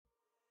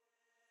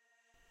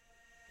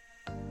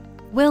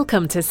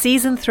Welcome to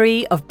Season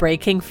 3 of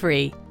Breaking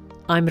Free.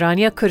 I'm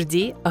Rania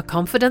Kurdi, a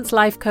confidence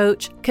life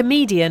coach,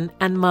 comedian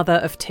and mother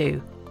of two.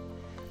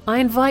 I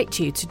invite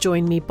you to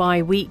join me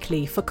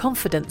bi-weekly for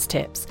confidence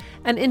tips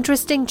and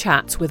interesting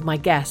chats with my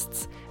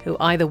guests who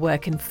either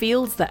work in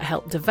fields that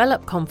help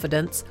develop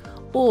confidence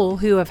or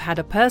who have had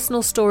a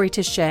personal story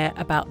to share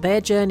about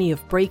their journey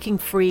of breaking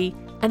free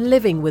and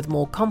living with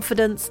more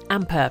confidence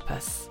and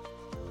purpose.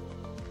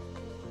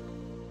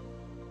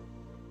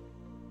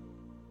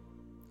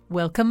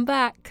 Welcome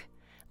back.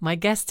 My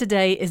guest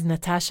today is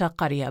Natasha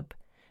Qaryab.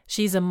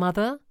 She's a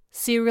mother,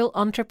 serial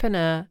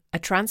entrepreneur, a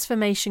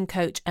transformation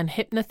coach and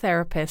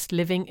hypnotherapist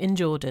living in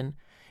Jordan,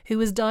 who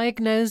was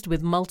diagnosed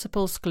with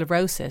multiple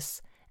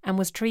sclerosis and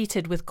was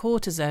treated with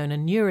cortisone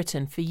and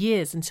Neurontin for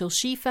years until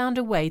she found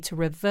a way to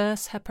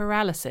reverse her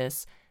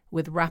paralysis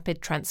with rapid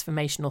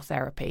transformational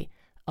therapy,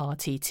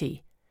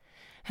 RTT.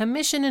 Her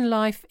mission in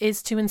life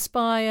is to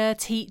inspire,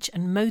 teach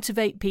and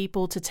motivate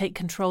people to take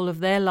control of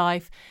their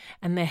life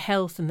and their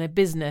health and their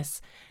business,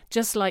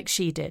 just like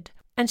she did.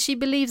 And she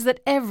believes that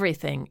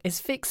everything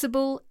is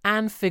fixable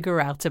and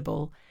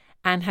figure-outable,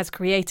 and has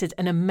created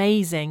an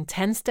amazing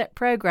 10-step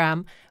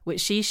program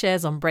which she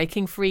shares on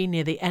Breaking Free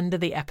near the end of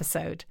the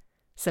episode.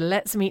 So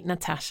let's meet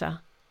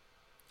Natasha.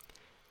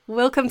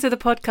 Welcome to the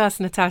podcast,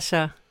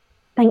 Natasha.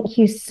 Thank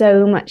you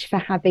so much for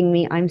having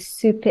me. I'm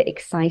super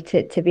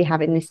excited to be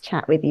having this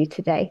chat with you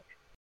today.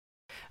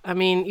 I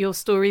mean, your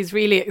story is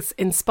really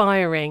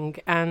inspiring,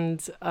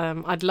 and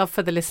I'd love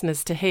for the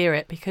listeners to hear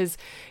it because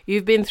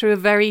you've been through a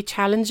very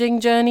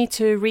challenging journey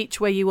to reach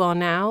where you are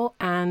now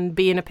and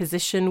be in a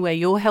position where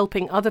you're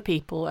helping other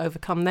people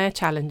overcome their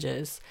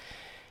challenges.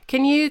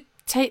 Can you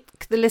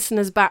take the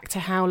listeners back to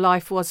how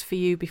life was for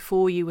you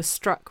before you were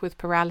struck with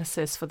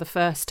paralysis for the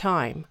first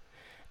time?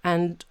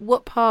 And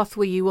what path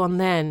were you on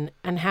then,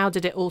 and how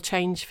did it all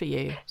change for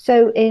you?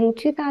 So in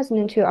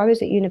 2002, I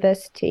was at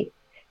university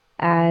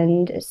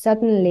and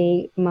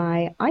suddenly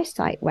my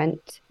eyesight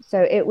went.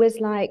 So it was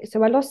like,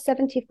 I lost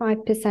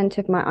 75%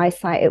 of my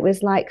eyesight. It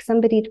was like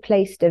somebody'd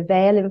placed a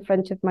veil in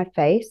front of my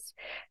face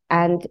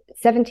and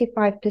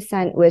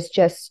 75% was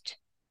just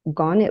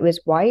gone. It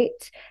was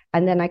white.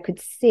 And then I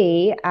could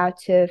see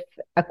out of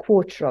a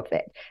quarter of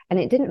it. And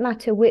it didn't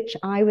matter which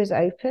eye was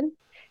open.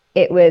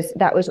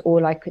 That was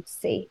all I could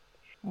see.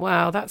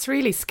 Wow, that's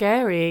really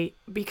scary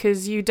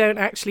because you don't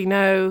actually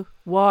know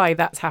why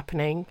that's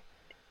happening.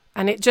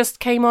 And it just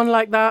came on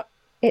like that.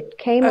 It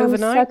came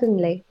overnight? On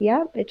suddenly.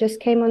 Yeah, it just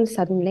came on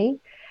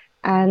suddenly.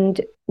 And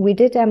we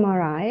did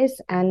MRIs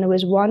and there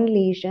was one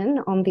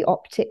lesion on the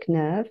optic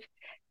nerve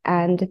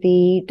and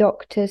the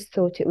doctors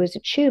thought it was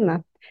a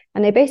tumor.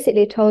 And they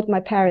basically told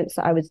my parents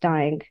that I was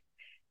dying.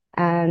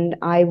 And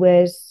I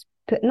was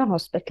put in a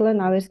hospital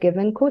and I was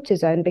given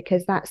cortisone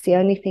because that's the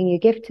only thing you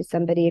give to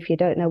somebody if you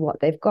don't know what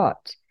they've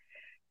got.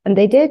 And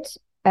they did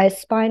a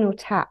spinal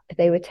tap.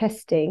 They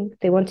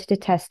wanted to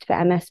test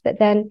for MS, but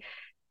then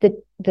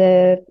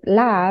the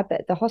lab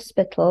at the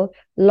hospital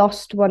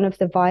lost one of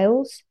the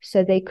vials,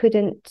 so they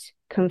couldn't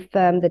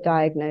confirm the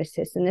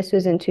diagnosis. And this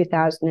was in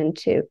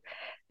 2002.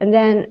 And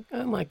then...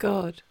 Oh my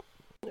God.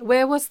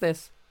 Where was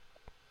this?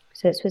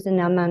 So this was in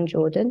Amman,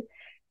 Jordan.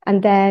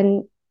 And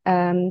then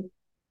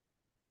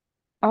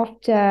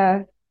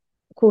after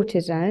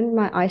cortisone,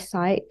 my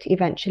eyesight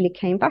eventually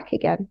came back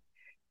again.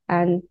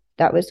 And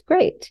that was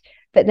great.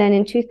 But then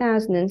in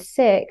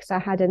 2006, I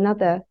had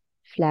another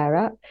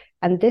flare-up.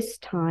 And this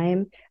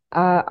time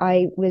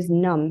I was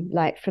numb,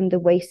 like from the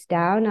waist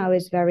down, I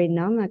was very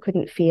numb. I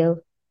couldn't feel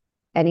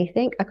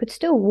anything. I could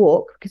still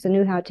walk because I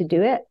knew how to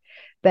do it.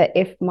 But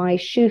if my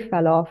shoe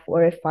fell off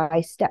or if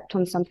I stepped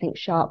on something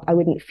sharp, I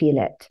wouldn't feel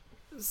it.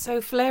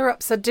 So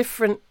flare-ups are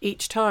different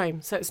each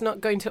time. So it's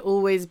not going to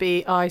always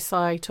be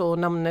eyesight or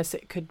numbness.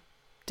 It could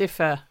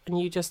differ and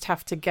you just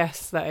have to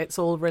guess that it's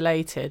all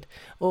related.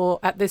 Or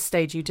at this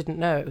stage, you didn't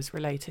know it was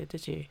related,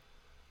 did you?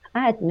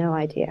 I had no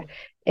idea.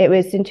 It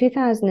was in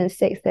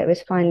 2006 that it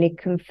was finally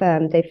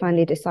confirmed. They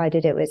finally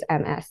decided it was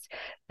MS.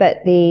 But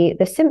the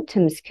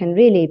symptoms can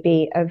really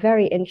be a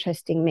very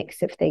interesting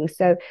mix of things.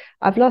 So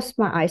I've lost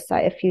my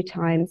eyesight a few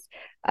times.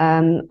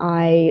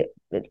 I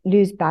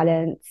lose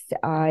balance.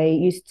 I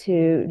used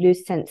to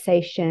lose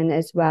sensation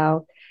as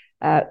well.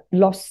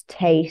 Lost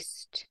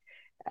taste.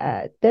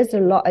 There's a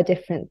lot of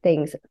different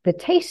things. The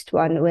taste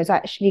one was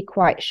actually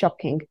quite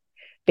shocking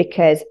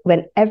because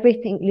when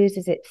everything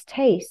loses its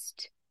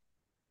taste,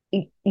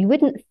 you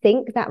wouldn't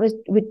think that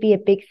would be a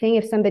big thing.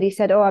 If somebody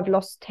said, oh, I've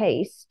lost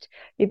taste,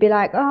 you'd be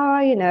like,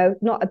 oh,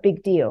 not a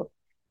big deal.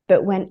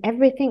 But when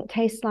everything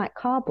tastes like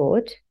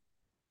cardboard,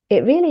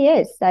 it really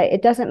is. Like,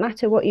 it doesn't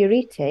matter what you're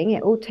eating.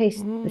 It all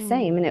tastes the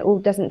same and it all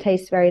doesn't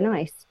taste very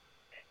nice.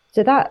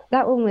 So that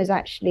one was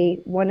actually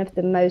one of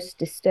the most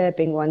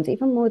disturbing ones,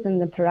 even more than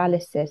the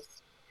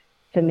paralysis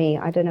for me.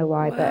 I don't know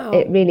why, Wow.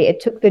 but it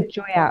took the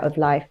joy out of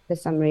life for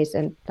some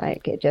reason.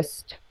 Like it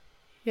just...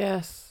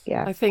 Yes.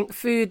 Yeah. I think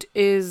food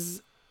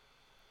is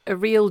a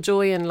real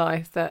joy in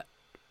life that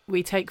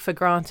we take for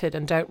granted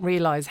and don't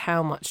realise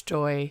how much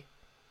joy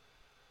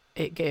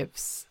it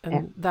gives.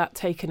 And that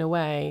taken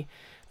away,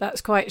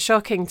 That's quite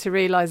shocking to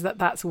realise that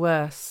that's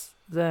worse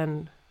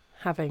than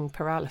having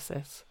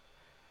paralysis.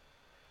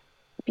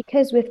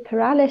 Because with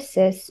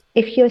paralysis,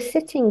 if you're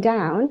sitting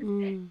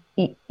down,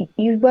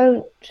 you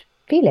won't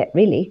feel it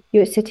really.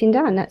 You're sitting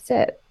down, that's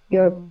it.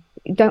 You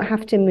don't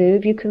have to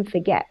move, you can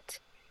forget.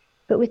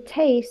 But with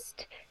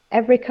taste,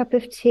 every cup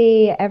of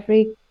tea,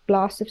 every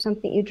glass of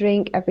something you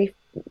drink, every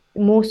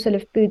morsel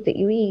of food that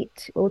you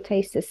eat all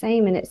tastes the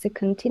same. And it's a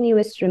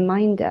continuous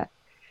reminder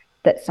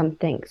that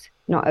something's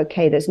not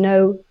okay. There's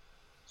no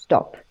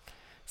stop.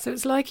 So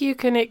it's like you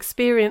can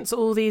experience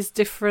all these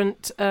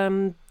different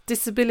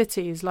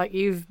disabilities, like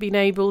you've been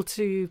able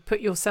to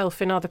put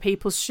yourself in other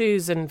people's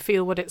shoes and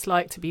feel what it's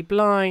like to be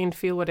blind,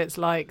 feel what it's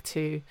like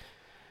to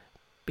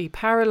be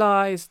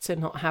paralyzed, to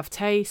not have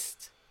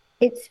taste.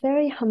 It's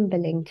very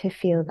humbling to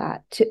feel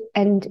that.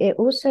 And it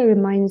also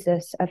reminds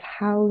us of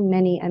how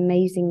many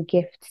amazing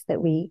gifts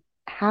that we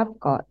have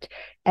got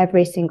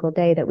every single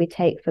day that we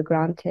take for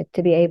granted,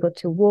 to be able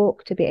to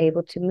walk, to be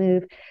able to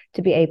move,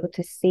 to be able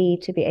to see,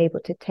 to be able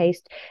to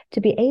taste,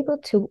 to be able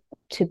to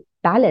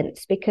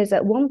balance. Because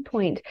at one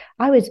point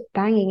I was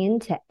banging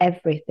into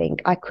everything.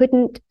 I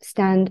couldn't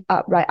stand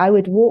upright. I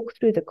would walk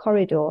through the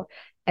corridor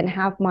and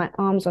have my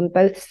arms on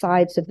both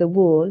sides of the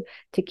wall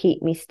to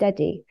keep me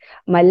steady.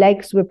 My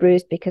legs were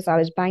bruised because I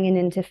was banging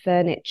into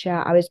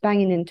furniture. I was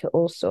banging into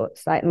all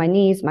sorts, like my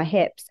knees, my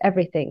hips,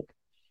 everything.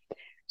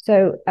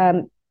 So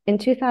in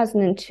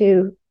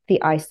 2002,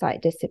 the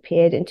eyesight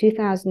disappeared. In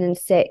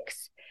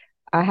 2006,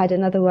 I had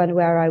another one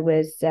where I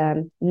was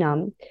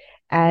numb.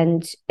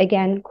 And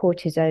again,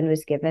 cortisone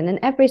was given. And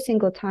every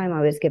single time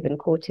I was given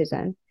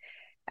cortisone.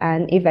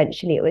 And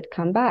eventually it would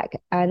come back.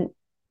 And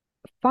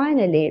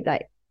finally,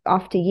 like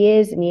after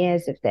years and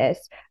years of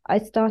this, I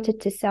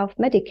started to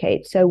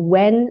self-medicate. So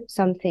when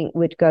something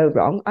would go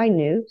wrong, I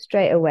knew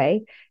straight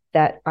away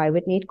that I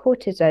would need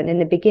cortisone. In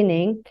the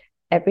beginning,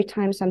 every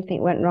time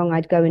something went wrong,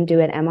 I'd go and do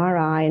an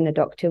MRI and the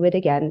doctor would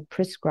again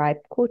prescribe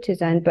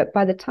cortisone. But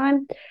by the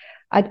time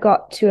I'd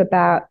got to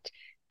about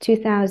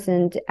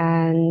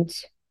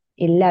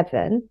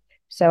 2011,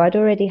 so I'd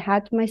already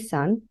had my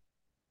son,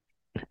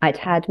 I'd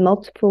had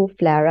multiple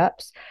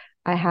flare-ups.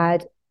 I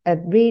had a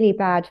really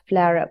bad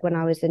flare-up when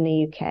I was in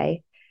the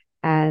UK,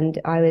 and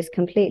I was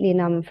completely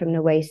numb from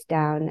the waist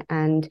down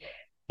and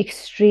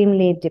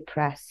extremely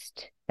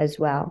depressed as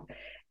well.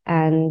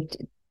 And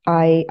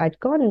I'd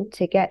gone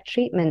to get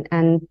treatment,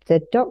 and the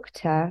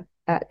doctor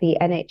at the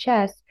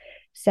NHS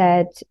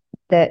said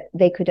that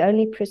they could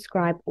only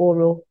prescribe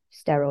oral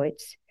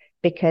steroids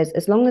because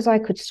as long as I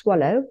could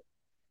swallow,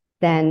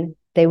 then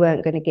they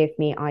weren't going to give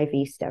me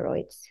IV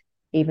steroids,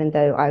 even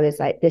though I was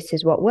like, this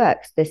is what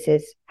works. This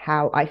is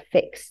how I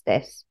fix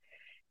this.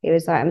 He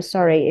was like, I'm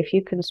sorry, if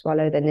you can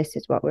swallow, then this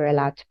is what we're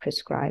allowed to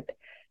prescribe.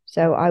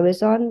 So I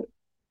was on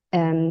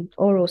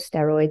oral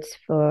steroids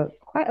for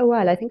quite a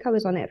while. I think I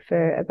was on it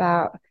for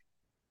about,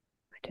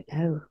 I don't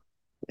know,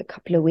 a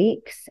couple of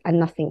weeks, and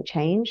nothing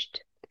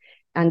changed.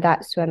 And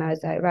that's when I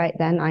was like, right,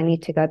 then I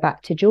need to go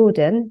back to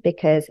Jordan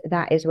because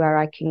that is where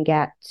I can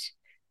get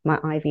my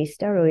IV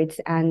steroids.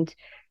 And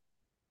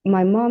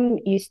my mom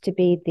used to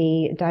be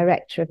the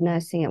director of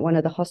nursing at one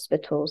of the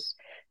hospitals.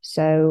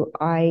 So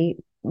I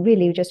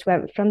really just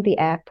went from the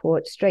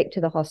airport straight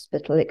to the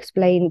hospital,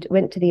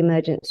 went to the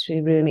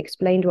emergency room,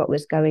 explained what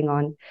was going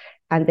on,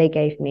 and they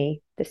gave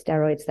me the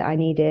steroids that I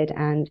needed.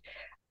 And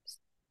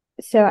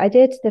so I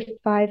did the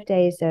 5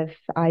 days of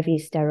IV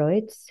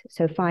steroids.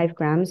 So 5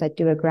 grams, I'd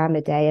do a gram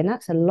a day. And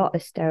that's a lot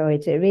of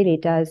steroids. It really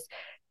does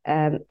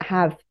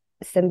have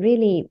some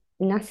really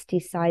nasty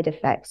side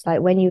effects.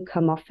 Like when you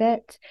come off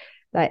it,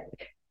 like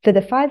for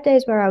the 5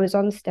 days where I was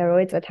on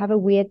steroids, I'd have a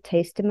weird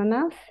taste in my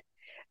mouth,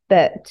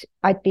 but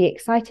I'd be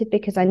excited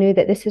because I knew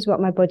that this is what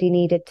my body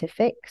needed to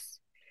fix.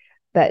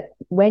 But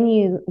when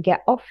you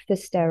get off the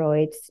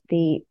steroids,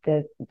 the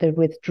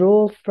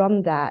withdrawal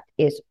from that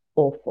is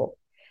awful.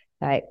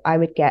 Like I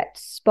would get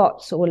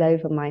spots all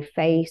over my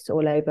face,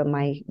 all over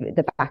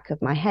the back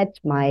of my head,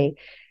 my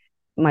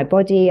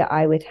body.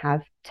 I would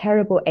have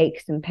terrible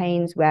aches and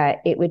pains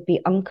where it would be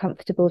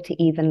uncomfortable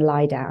to even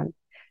lie down.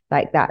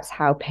 Like that's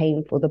how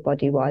painful the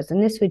body was.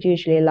 And this would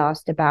usually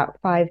last about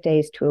 5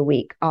 days to a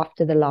week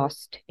after the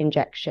last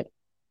injection.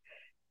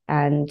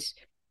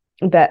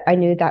 But I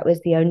knew that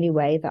was the only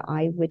way that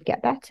I would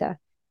get better.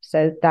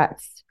 So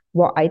that's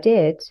what I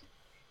did.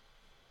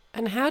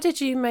 And how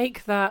did you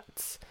make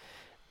that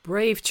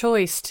brave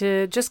choice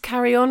to just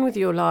carry on with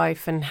your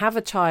life and have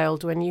a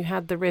child when you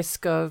had the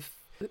risk of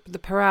the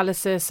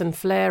paralysis and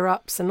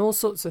flare-ups and all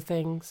sorts of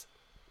things?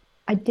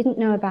 I didn't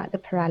know about the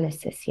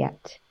paralysis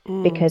yet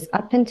because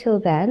up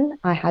until then,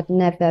 I had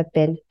never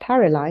been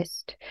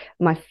paralyzed.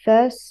 My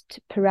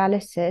first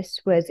paralysis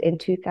was in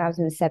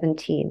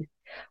 2017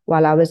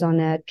 while I was on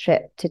a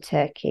trip to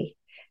Turkey.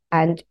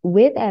 And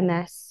with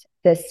MS,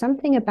 there's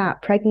something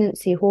about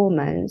pregnancy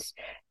hormones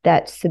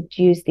that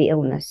subdues the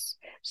illness.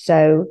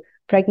 So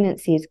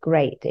pregnancy is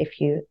great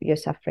if you're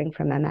suffering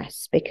from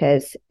MS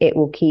because it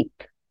will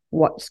keep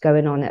what's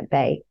going on at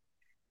bay.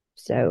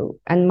 So,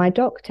 and my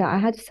doctor, I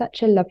had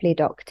such a lovely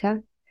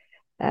doctor.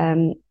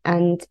 And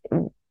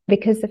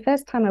because the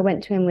first time I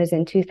went to him was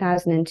in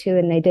 2002,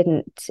 and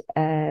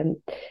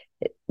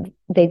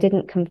they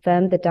didn't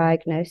confirm the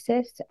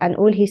diagnosis. And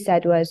all he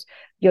said was,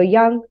 "You're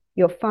young,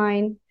 you're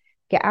fine,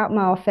 get out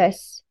my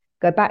office,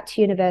 go back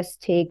to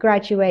university,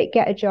 graduate,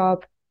 get a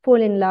job,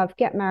 fall in love,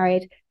 get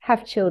married,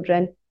 have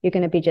children, you're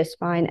going to be just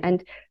fine." And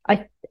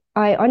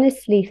I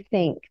honestly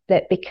think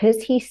that because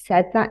he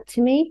said that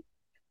to me,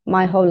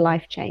 my whole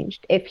life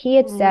changed. If he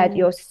had said,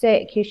 "You're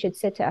sick, you should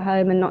sit at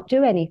home and not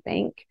do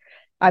anything,"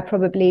 I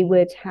probably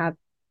would have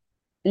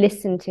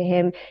listened to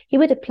him. He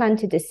would have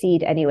planted a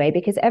seed anyway,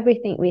 because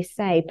everything we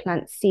say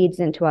plants seeds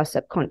into our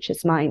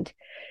subconscious mind.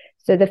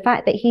 So the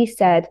fact that he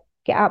said,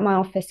 "Get out my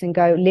office and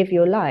go live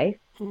your life,"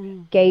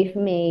 gave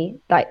me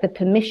like the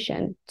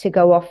permission to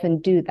go off and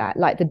do that.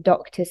 Like the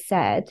doctor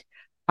said,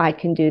 I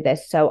can do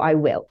this, so I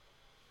will.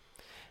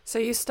 So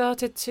you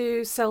started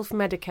to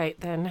self-medicate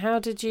then. How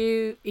did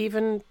you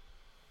even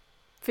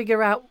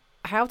figure out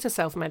how to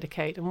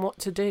self-medicate and what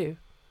to do?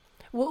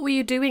 What were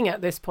you doing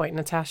at this point,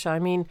 Natasha? I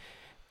mean,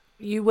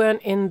 you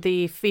weren't in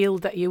the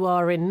field that you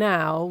are in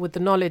now with the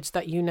knowledge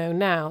that you know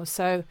now.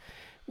 So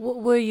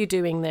what were you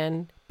doing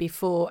then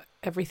before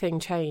everything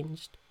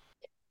changed?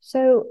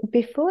 So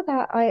before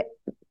that,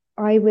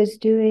 I was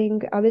in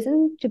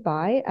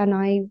Dubai, and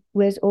I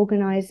was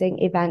organizing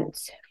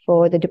events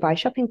for the Dubai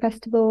Shopping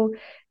Festival,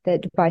 the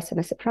Dubai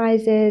Summer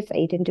Surprises,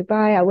 Eid in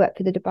Dubai. I worked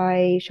for the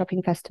Dubai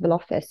Shopping Festival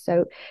office.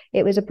 So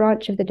it was a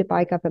branch of the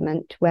Dubai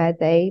government where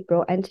they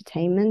brought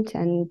entertainment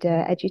and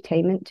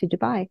edutainment to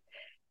Dubai.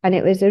 And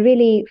it was a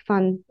really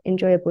fun,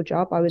 enjoyable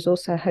job. I was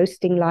also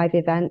hosting live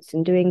events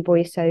and doing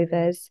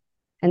voiceovers.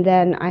 And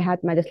then I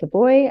had my little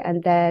boy,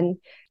 and then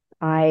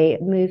I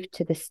moved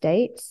to the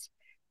States,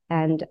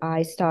 and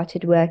I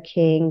started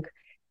working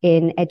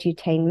in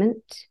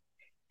edutainment.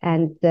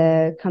 And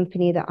the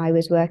company that I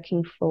was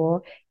working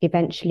for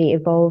eventually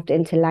evolved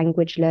into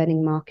Language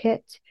Learning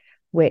Market,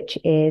 which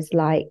is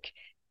like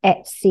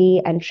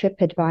Etsy and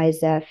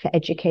TripAdvisor for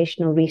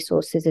educational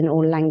resources in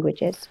all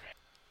languages.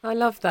 I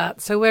love that.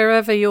 So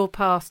wherever your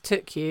path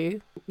took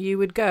you, you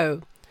would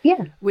go.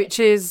 Yeah. Which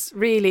is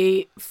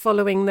really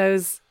following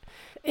those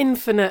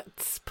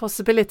infinite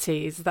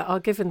possibilities that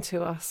are given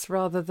to us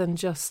rather than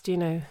just,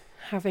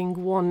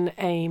 having one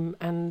aim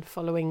and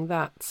following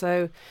that.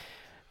 So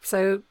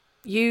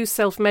you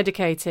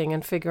self-medicating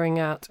and figuring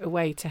out a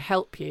way to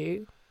help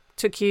you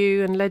took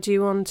you and led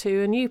you on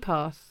to a new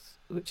path,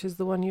 which is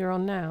the one you're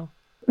on now.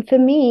 For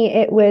me,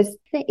 it was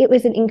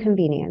an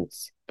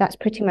inconvenience. That's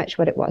pretty much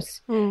what it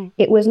was.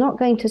 It was not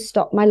going to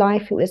stop my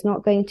life. It was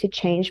not going to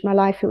change my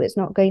life. It was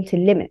not going to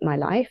limit my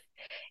life.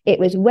 It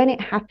was when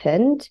it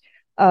happened,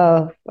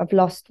 oh, I've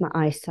lost my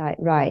eyesight.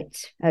 Right.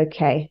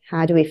 Okay.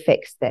 How do we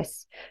fix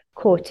this?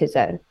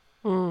 Cortisone.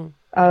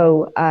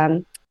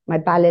 My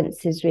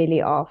balance is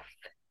really off.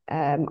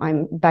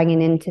 I'm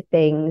banging into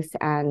things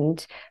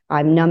and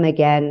I'm numb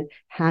again.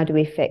 How do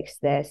we fix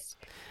this?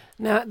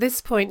 Now, at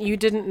this point, you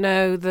didn't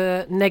know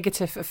the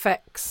negative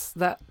effects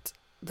that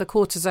the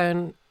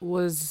cortisone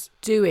was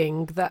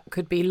doing that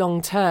could be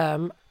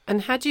long-term.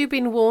 And had you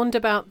been warned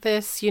about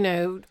this?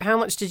 How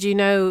much did you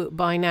know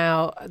by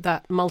now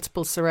that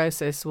multiple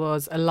sclerosis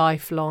was a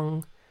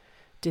lifelong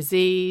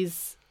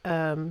disease?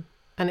 And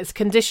it's a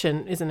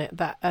condition, isn't it,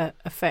 that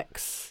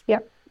affects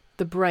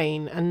the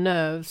brain and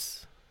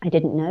nerves? I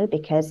didn't know,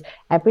 because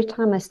every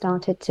time I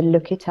started to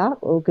look it up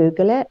or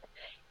Google it,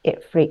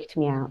 it freaked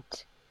me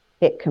out.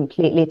 It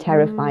completely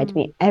terrified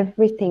me.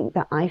 Everything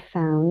that I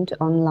found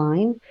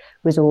online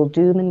was all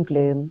doom and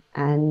gloom.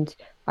 And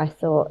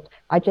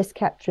I just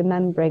kept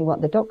remembering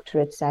what the doctor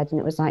had said. And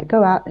it was like,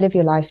 go out, live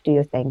your life, do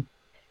your thing.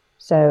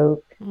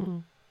 So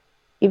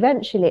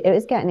eventually it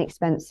was getting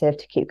expensive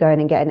to keep going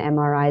and getting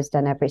MRIs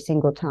done every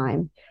single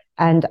time.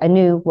 And I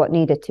knew what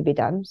needed to be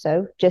done.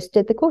 So just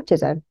did the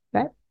cortisone,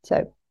 right?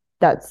 So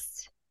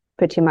that's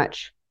pretty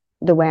much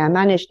the way I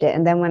managed it.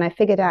 And then when I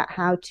figured out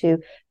how to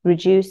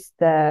reduce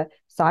the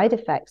side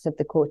effects of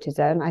the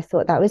cortisone, I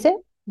thought that was it.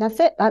 That's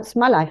it. That's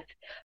my life.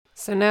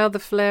 So now the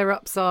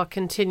flare-ups are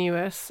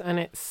continuous and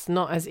it's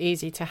not as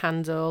easy to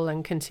handle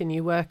and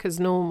continue work as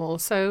normal.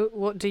 So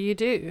what do you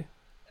do?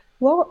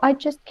 Well, I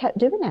just kept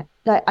doing it.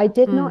 Like, I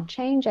did not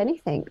change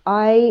anything.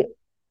 I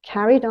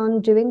carried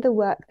on doing the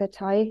work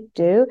that I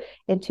do.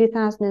 In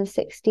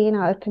 2016,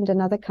 I opened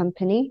another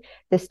company.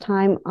 This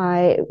time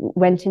I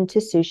went into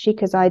sushi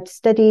because I'd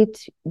studied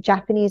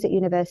Japanese at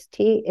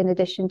university in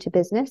addition to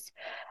business.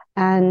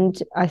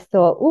 And I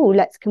thought,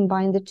 let's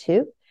combine the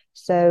two.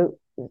 So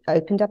I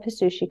opened up a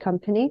sushi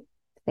company.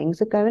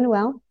 Things are going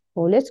well.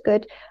 All is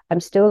good.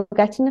 I'm still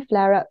getting the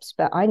flare-ups,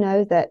 but I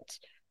know that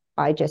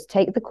I just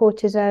take the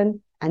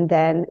cortisone and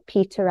then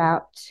peter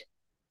out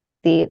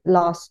the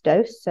last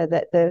dose so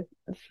that the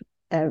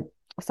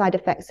side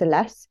effects are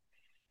less.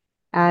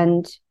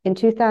 And in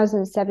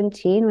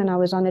 2017, when I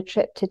was on a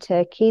trip to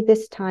Turkey,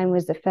 this time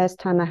was the first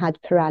time I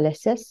had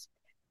paralysis.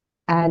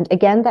 And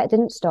again, that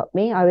didn't stop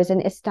me. I was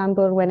in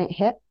Istanbul when it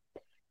hit,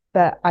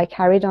 but I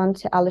carried on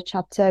to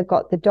Alaçatı,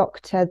 got the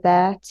doctor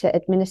there to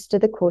administer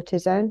the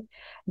cortisone.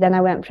 Then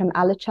I went from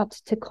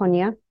Alaçatı to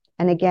Konya.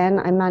 And again,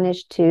 I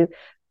managed to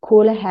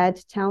call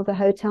ahead, tell the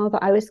hotel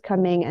that I was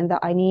coming and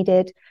that I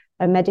needed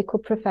a medical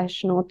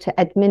professional to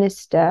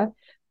administer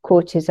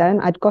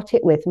cortisone. I'd got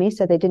it with me,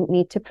 so they didn't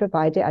need to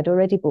provide it. I'd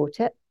already bought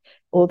it.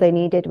 All they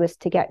needed was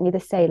to get me the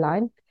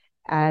saline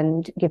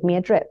and give me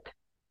a drip.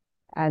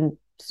 And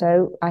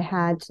so I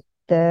had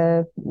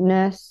the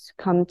nurse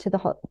come to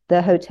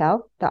the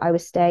hotel that I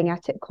was staying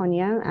at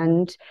Konya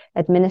and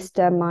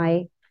administer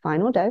my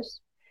final dose.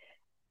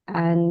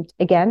 And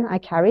again, I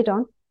carried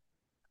on.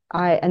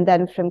 And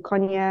then from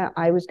Konya,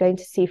 I was going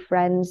to see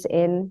friends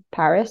in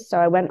Paris. So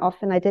I went off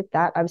and I did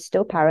that. I was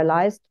still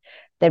paralyzed.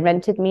 They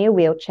rented me a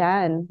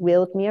wheelchair and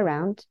wheeled me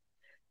around.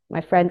 My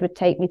friend would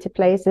take me to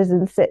places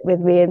and sit with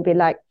me and be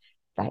like,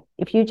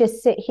 if you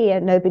just sit here,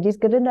 nobody's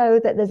going to know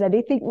that there's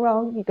anything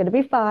wrong. You're going to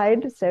be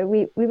fine. So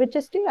we would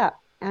just do that.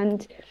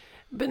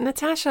 But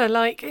Natasha,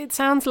 like, it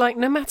sounds like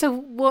no matter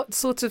what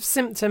sort of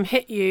symptom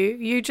hit you,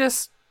 you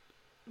just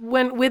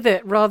went with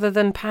it rather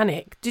than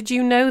panic. Did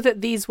you know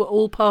that these were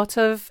all part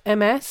of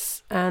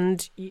MS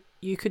and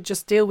you could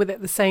just deal with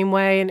it the same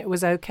way and it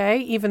was okay,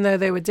 even though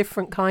there were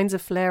different kinds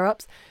of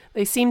flare-ups?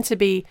 They seem to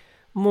be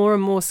more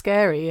and more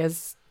scary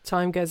as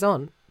time goes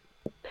on.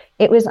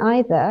 It was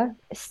either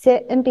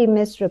sit and be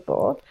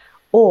miserable,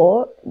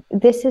 or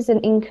this is an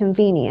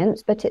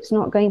inconvenience, but it's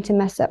not going to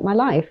mess up my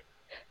life.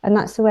 And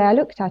that's the way I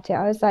looked at it.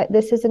 I was like,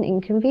 this is an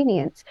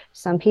inconvenience.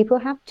 Some people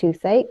have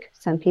toothache,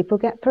 some people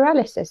get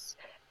paralysis,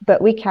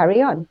 but we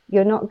carry on.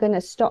 You're not going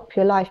to stop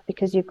your life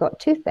because you've got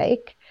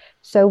toothache.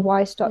 So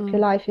why stop your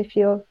life if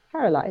you're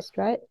paralyzed,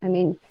 right? I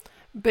mean...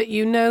 But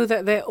you know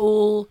that they're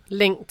all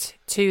linked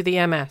to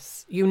the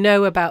MS. You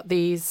know about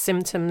these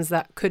symptoms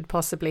that could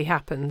possibly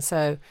happen.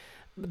 So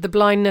the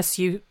blindness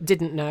you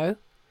didn't know.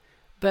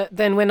 But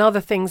then when other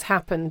things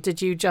happened,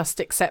 did you just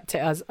accept it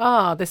as,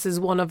 this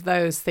is one of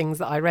those things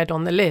that I read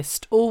on the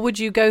list? Or would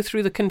you go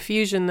through the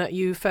confusion that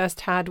you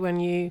first had when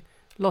you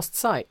lost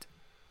sight?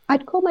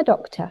 I'd call my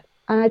doctor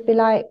and I'd be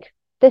like,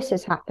 this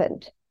has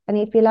happened. And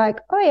he'd be like,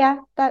 oh yeah,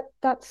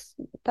 that's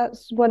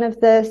one of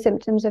the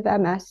symptoms of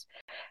MS.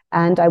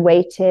 And I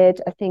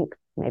waited, I think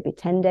maybe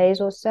 10 days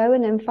or so.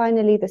 And then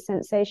finally the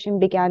sensation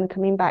began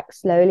coming back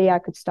slowly. I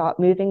could start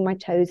moving my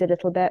toes a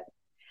little bit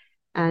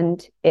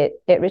and it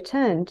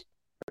returned.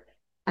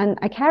 And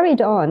I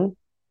carried on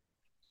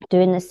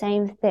doing the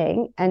same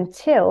thing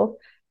until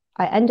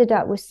I ended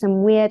up with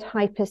some weird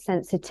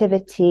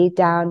hypersensitivity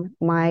down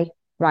my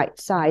right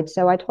side.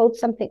 So I'd hold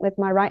something with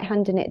my right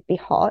hand and it'd be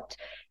hot.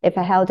 If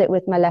I held it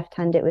with my left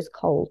hand, it was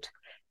cold.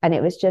 And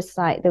it was just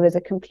like there was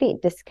a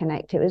complete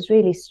disconnect. It was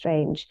really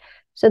strange.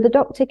 So the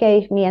doctor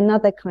gave me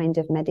another kind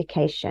of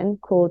medication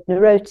called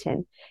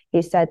Neurontin.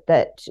 He said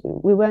that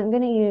we weren't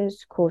going to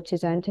use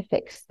cortisone to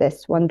fix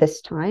this one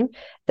this time,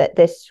 that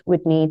this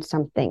would need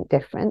something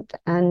different.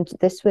 And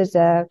this was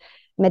a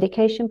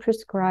medication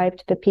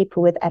prescribed for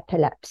people with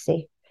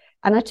epilepsy.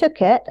 And I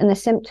took it and the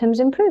symptoms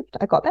improved.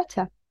 I got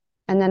better.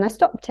 And then I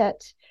stopped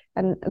it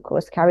and, of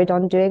course, carried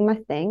on doing my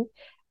thing.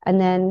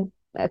 And then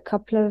I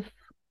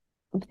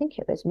think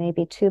it was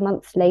maybe 2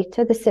 months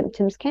later, the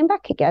symptoms came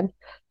back again.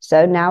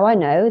 So now I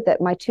know that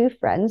my two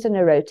friends are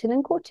Neurontin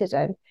and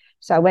cortisone.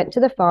 So I went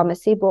to the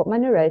pharmacy, bought my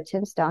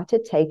Neurontin,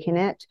 started taking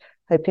it,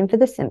 hoping for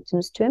the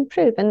symptoms to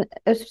improve. And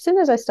as soon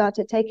as I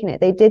started taking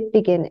it, they did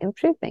begin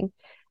improving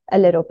a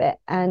little bit.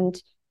 And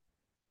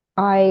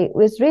I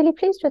was really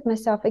pleased with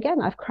myself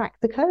again. I've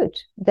cracked the code.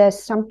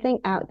 There's something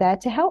out there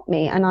to help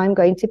me, and I'm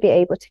going to be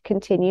able to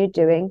continue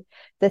doing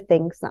the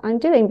things that I'm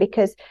doing,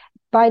 because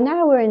by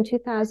now we're in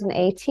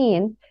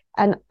 2018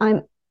 and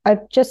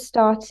I've just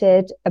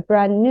started a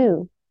brand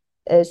new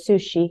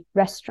sushi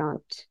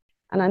restaurant,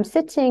 and I'm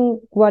sitting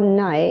one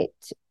night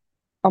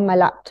on my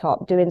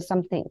laptop doing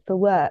something for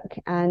work,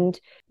 and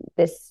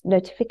this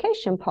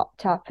notification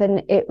popped up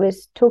and it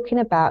was talking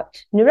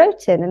about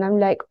Neurontin, and I'm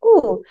like,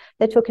 oh,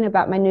 they're talking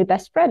about my new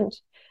best friend.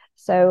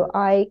 So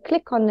I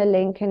click on the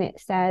link and it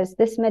says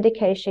this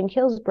medication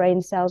kills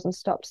brain cells and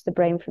stops the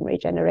brain from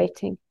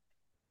regenerating.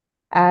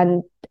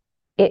 And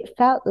it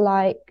felt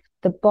like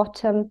the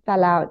bottom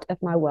fell out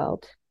of my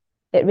world.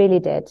 It really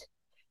did.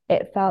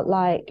 It felt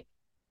like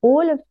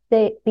all of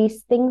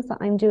these things that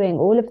I'm doing,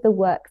 all of the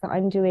work that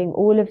I'm doing,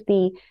 all of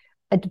the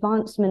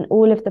advancement,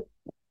 all of the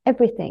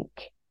everything,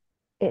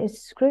 it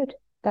is screwed.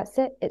 That's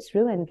it. It's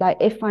ruined. Like,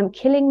 if I'm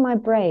killing my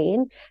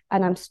brain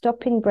and I'm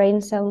stopping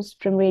brain cells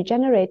from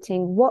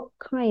regenerating, what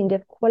kind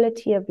of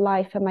quality of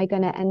life am I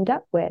going to end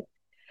up with?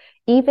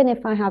 Even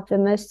if I have the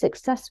most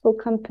successful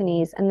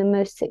companies and the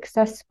most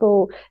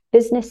successful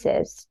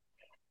businesses,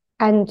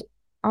 and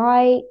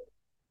I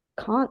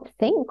can't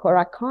think, or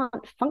I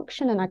can't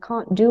function, and I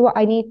can't do what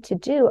I need to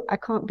do. I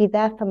can't be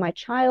there for my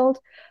child.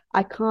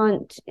 I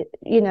can't,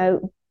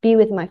 be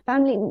with my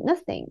family.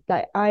 Nothing.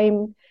 Like,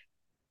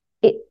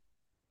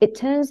 it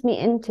turns me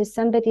into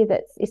somebody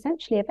that's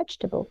essentially a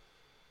vegetable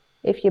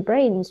if your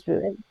brain's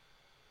ruined.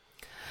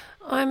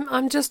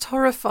 I'm just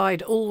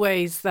horrified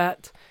always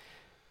that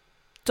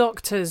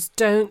doctors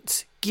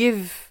don't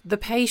give the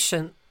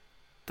patient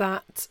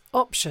that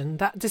option,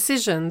 that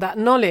decision, that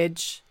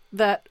knowledge,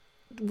 that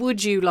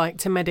would you like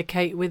to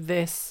medicate with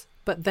this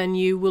but then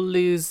you will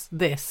lose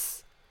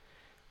this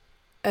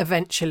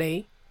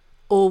eventually?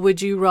 Or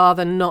would you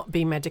rather not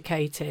be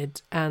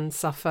medicated and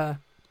suffer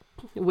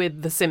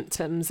with the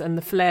symptoms and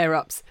the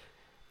flare-ups?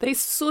 They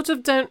sort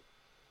of don't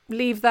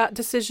leave that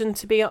decision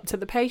to be up to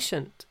the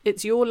patient.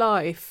 It's your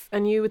life,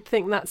 and you would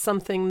think that's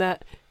something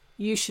that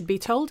you should be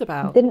told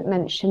about. Didn't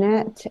mention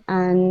it,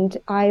 and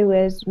I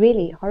was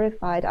really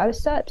horrified. I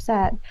was so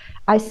upset.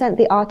 I sent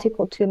the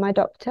article to my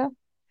doctor.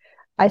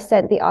 I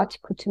sent the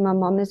article to my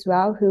mom as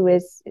well, who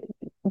is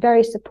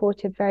very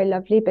supportive, very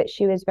lovely, but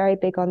she was very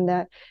big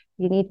on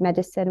you need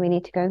medicine, we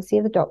need to go and see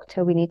the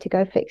doctor, we need to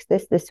go fix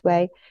this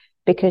way,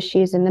 because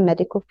she's in the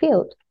medical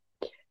field.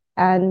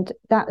 And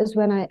that was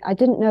when I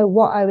didn't know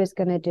what I was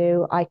going to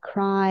do. I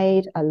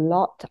cried a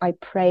lot. I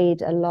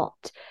prayed a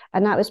lot.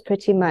 And that was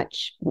pretty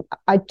much,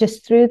 I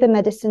just threw the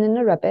medicine in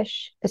the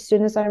rubbish. As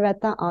soon as I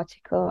read that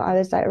article, I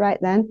was like, right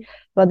then,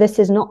 well, this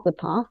is not the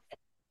path.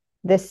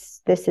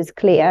 This is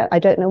clear. I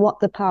don't know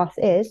what the path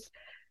is,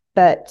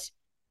 but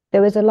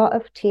there was a lot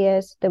of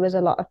tears. There was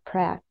a lot of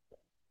prayer.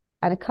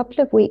 And a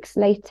couple of weeks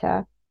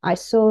later, I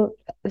saw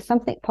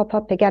something pop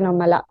up again on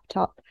my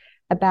laptop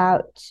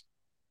about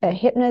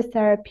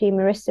hypnotherapy,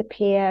 Marissa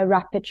Peer,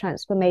 rapid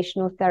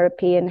transformational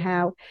therapy, and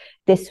how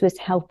this was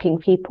helping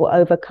people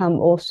overcome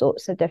all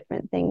sorts of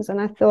different things. And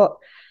I thought,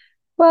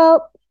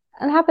 well,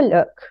 I'll have a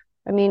look.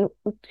 I mean,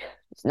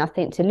 it's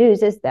nothing to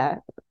lose, is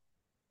there?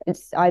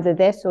 It's either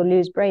this or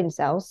lose brain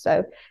cells.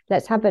 So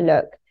let's have a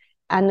look.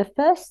 And the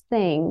first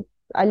thing,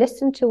 I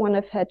listened to one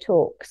of her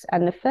talks,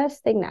 and the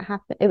first thing that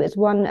happened, it was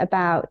one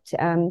about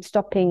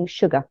stopping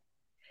sugar.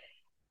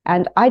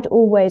 And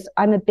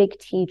I'm a big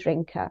tea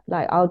drinker.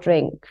 Like, I'll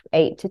drink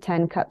 8 to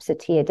 10 cups of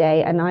tea a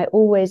day. And I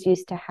always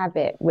used to have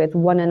it with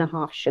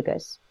 1.5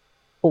 sugars,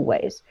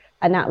 always.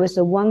 And that was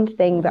the one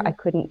thing that I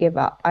couldn't give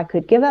up. I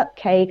could give up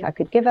cake, I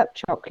could give up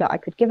chocolate, I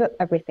could give up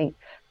everything,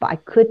 but I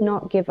could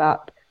not give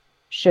up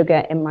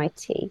sugar in my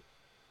tea.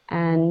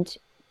 And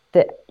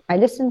I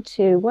listened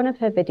to one of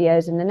her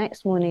videos, and the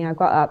next morning I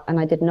got up and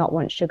I did not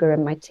want sugar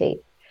in my tea.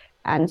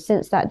 And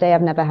since that day,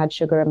 I've never had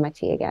sugar in my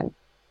tea again.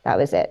 That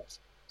was it.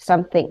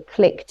 Something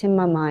clicked in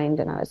my mind,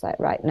 and I was like,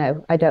 right,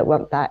 no, I don't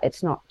want that.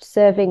 It's not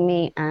serving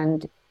me,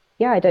 and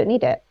yeah, I don't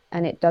need it.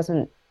 And it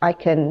doesn't,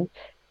 and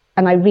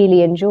I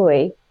really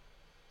enjoy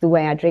the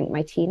way I drink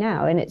my tea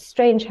now. And it's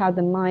strange how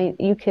the mind,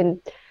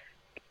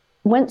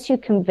 once you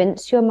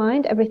convince your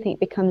mind, everything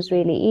becomes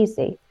really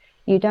easy.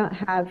 You don't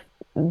have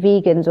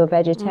vegans or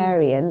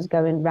vegetarians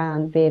going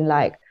around being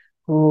like,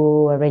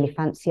 oh, I really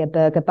fancy a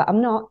burger, but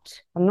I'm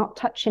not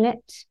touching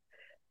it.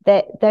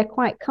 They're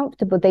quite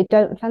comfortable. They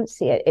don't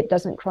fancy it. It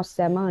doesn't cross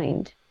their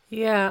mind.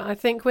 Yeah, I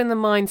think when the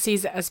mind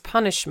sees it as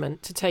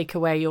punishment to take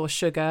away your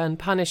sugar and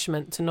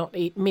punishment to not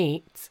eat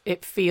meat,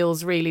 it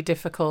feels really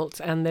difficult,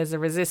 and there's a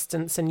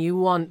resistance, and you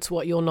want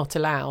what you're not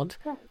allowed.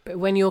 Yeah. But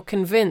when you're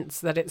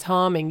convinced that it's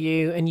harming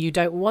you and you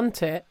don't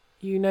want it,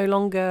 you no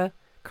longer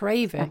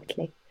crave it.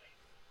 Exactly.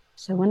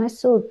 So when I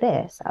saw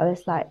this, I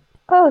was like,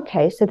 oh,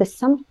 okay, so there's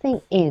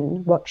something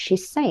in what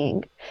she's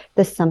saying.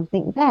 There's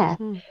something there.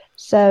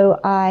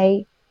 So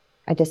I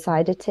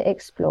decided to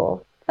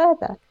explore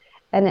further.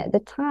 And at the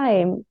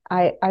time,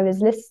 I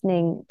was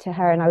listening to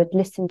her, and I would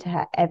listen to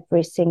her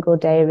every single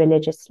day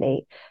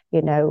religiously,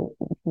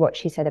 what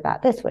she said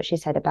about this, what she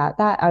said about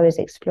that. I was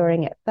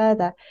exploring it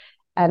further.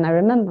 And I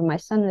remember my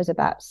son was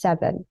about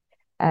 7,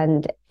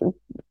 and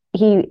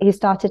he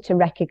started to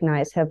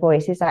recognize her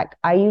voice. He's like,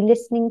 are you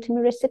listening to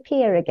Marissa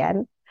Peer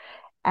again?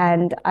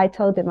 And I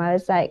told him, I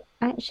was like,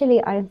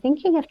 actually, I'm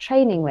thinking of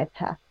training with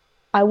her.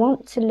 I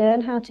want to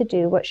learn how to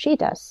do what she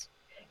does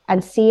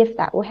and see if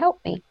that will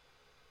help me.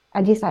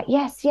 And he's like,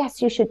 yes,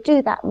 you should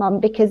do that, Mum,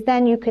 because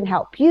then you can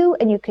help you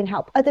and you can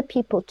help other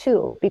people too.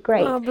 It'll be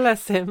great. Oh,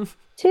 bless him.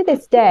 To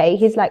this day,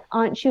 he's like,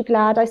 aren't you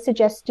glad I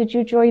suggested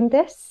you join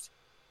this?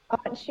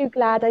 Aren't you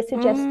glad I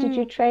suggested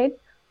you train?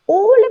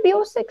 All of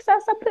your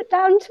success I put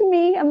down to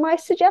me and my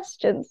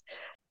suggestions.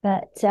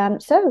 But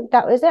so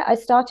that was it. I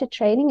started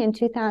training in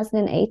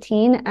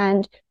 2018.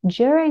 And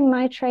during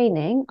my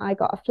training, I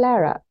got a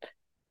flare-up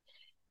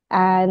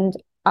and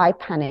I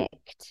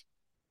panicked.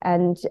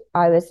 And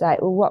I was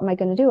like, well, what am I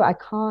going to do? I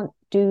can't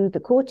do the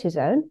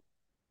cortisone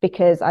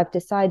because I've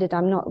decided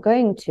I'm not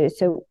going to.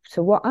 So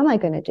what am I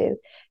going to do?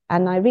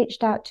 And I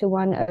reached out to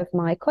one of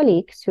my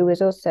colleagues who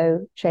was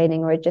also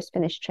training or had just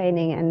finished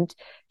training. And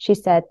she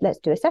said, let's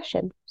do a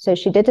session. So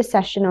she did a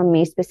session on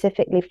me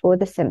specifically for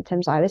the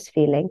symptoms I was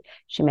feeling.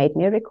 She made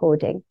me a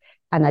recording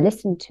and I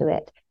listened to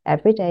it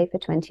every day for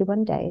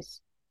 21 days.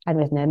 And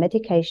with no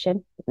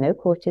medication, with no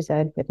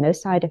cortisone, with no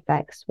side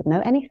effects, with no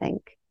anything,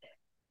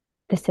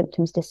 the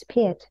symptoms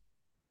disappeared.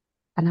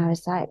 And I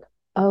was like,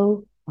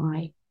 oh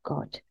my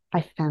God,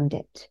 I found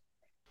it.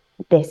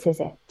 This is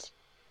it.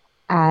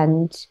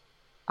 And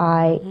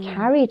I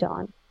carried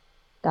on,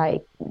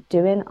 like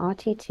doing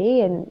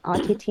RTT and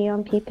RTT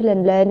on people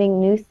and learning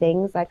new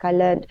things. Like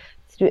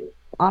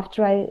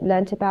after I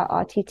learned about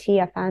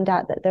RTT, I found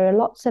out that there are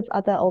lots of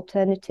other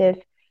alternative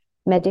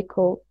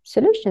medical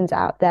solutions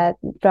out there,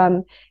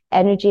 from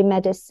energy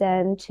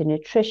medicine to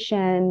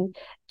nutrition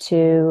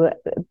to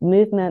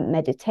movement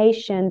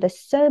meditation. There's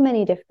so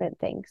many different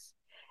things.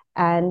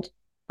 And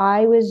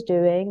I was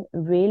doing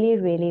really,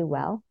 really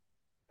well,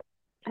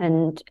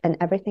 and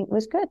everything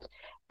was good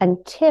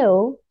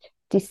until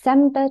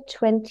December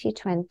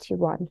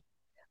 2021,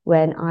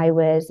 when I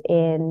was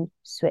in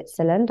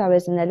Switzerland. I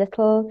was in a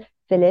little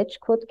village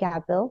called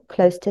Gaville,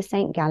 close to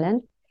St.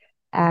 Gallen,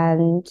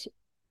 and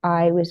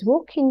I was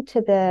walking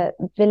to the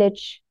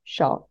village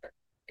shop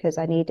because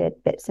I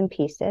needed bits and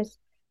pieces,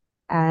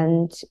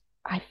 and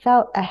I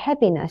felt a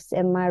heaviness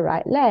in my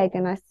right leg,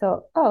 and I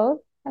thought,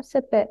 oh, that's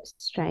a bit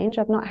strange.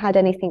 I've not had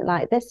anything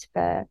like this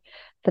for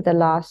the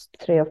last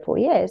 3 or 4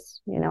 years.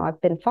 I've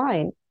been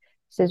fine.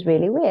 This is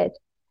really weird.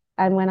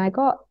 And when I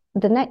got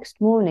the next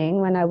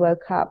morning, when I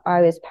woke up,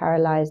 I was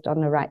paralyzed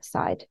on the right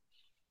side.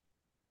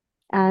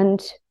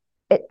 And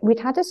we'd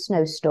had a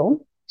snowstorm.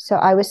 So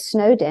I was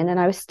snowed in, and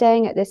I was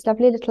staying at this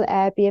lovely little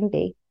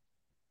Airbnb,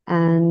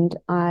 and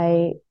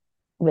I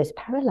was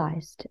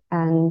paralyzed,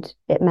 and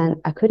it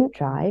meant I couldn't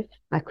drive.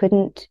 I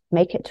couldn't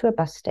make it to a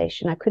bus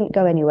station. I couldn't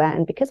go anywhere.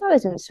 And because I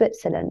was in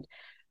Switzerland,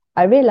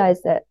 I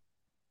realized that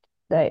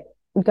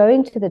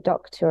going to the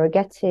doctor or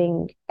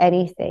getting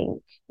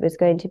anything was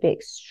going to be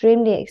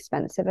extremely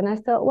expensive. And I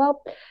thought,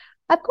 well,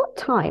 I've got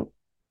time.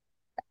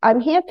 I'm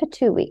here for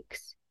 2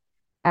 weeks,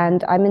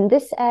 and I'm in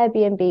this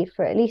Airbnb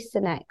for at least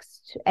the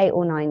next 8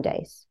 or 9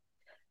 days.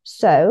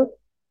 So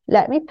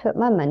let me put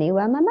my money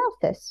where my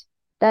mouth is.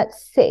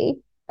 Let's see.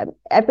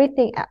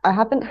 Everything, I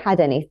haven't had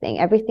anything.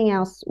 Everything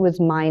else was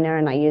minor,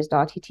 and I used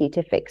RTT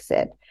to fix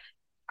it.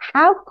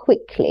 How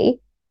quickly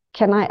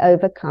can I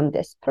overcome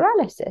this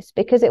paralysis?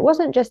 Because it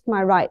wasn't just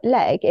my right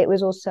leg, it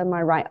was also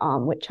my right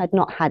arm, which I'd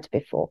not had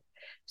before.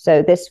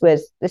 So this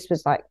was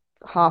like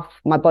half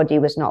my body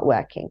was not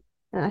working.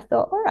 And I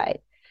thought, all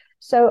right.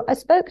 So I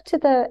spoke to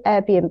the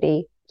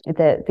Airbnb,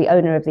 the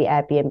owner of the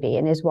Airbnb,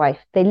 and his wife.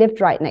 They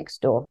lived right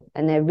next door,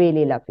 and they're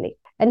really lovely.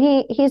 And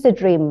he's a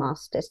dream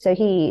master. So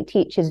he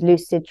teaches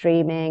lucid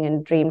dreaming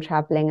and dream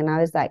traveling. And I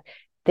was like,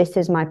 this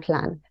is my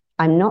plan.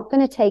 I'm not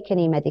going to take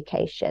any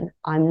medication.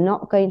 I'm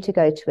not going to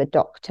go to a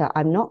doctor.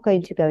 I'm not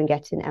going to go and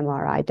get an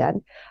MRI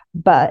done.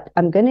 But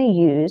I'm going to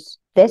use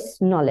this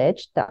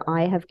knowledge that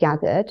I have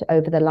gathered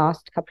over the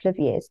last couple of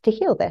years to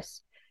heal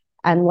this.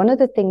 And one of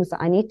the things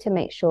that I need to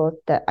make sure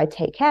that I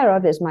take care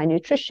of is my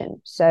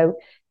nutrition. So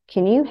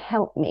can you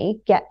help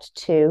me get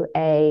to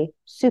a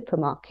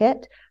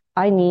supermarket?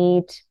 I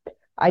knew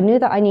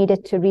that I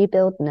needed to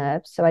rebuild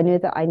nerves. So I knew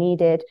that I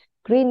needed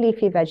green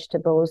leafy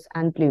vegetables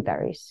and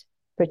blueberries.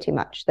 Pretty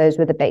much. Those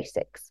were the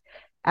basics.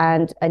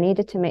 And I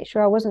needed to make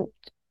sure I wasn't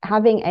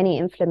having any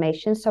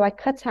inflammation. So I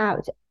cut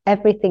out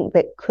everything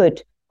that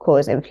could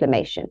cause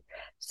inflammation.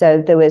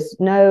 So there was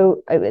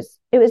it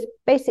was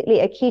basically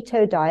a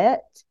keto diet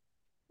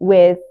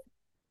with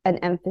an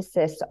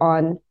emphasis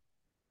on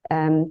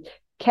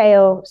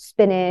kale,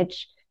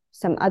 spinach,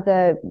 some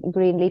other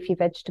green leafy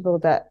vegetable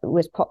that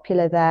was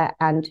popular there,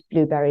 and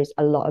blueberries,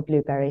 a lot of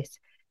blueberries.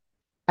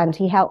 And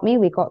he helped me.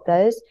 We got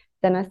those.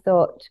 Then I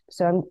thought,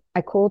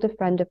 I called a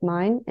friend of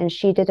mine, and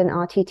she did an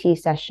RTT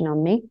session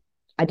on me.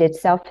 I did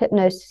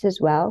self-hypnosis as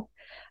well.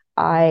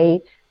 I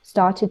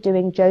started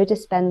doing Joe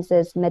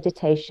Dispenza's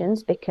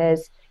meditations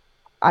because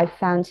I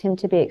found him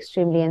to be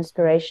extremely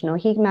inspirational.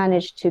 He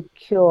managed to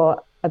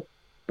cure a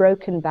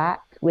broken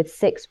back with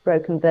 6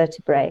 broken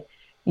vertebrae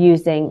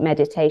using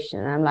meditation.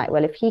 And I'm like,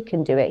 well, if he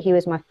can do it, he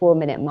was my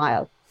 4-minute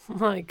mile.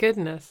 My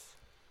goodness.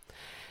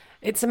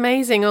 It's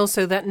amazing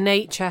also that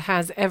nature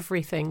has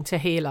everything to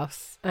heal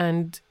us,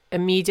 and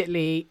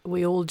immediately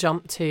we all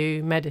jump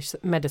to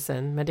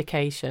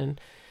medication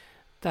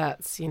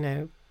that's,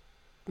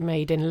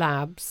 made in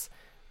labs,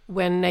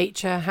 when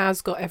nature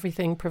has got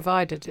everything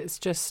provided. It's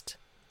just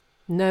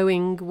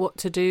knowing what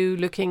to do,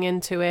 looking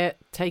into it,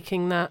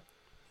 taking that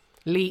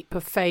leap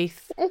of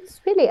faith.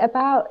 It's really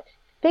about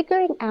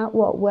figuring out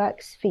what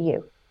works for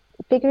you,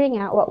 figuring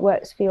out what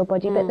works for your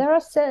body. But there are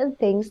certain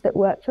things that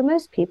work for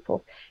most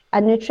people.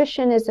 And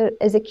nutrition is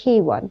a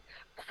key one.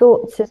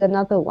 Thoughts is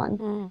another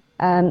one.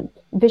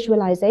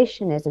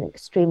 Visualization is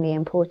extremely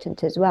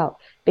important as well,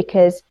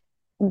 because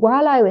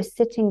while I was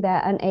sitting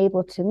there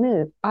unable to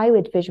move, I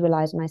would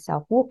visualize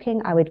myself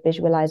walking, I would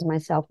visualize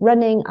myself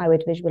running, I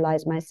would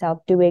visualize myself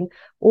doing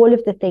all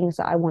of the things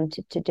that I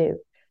wanted to do.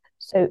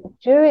 So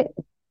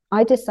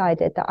I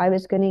decided that I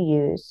was going to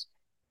use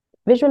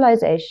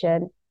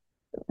visualization,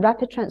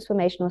 rapid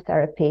transformational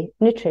therapy,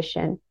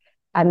 nutrition,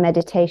 and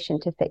meditation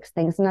to fix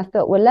things. And I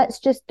thought, well, let's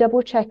just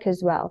double check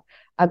as well.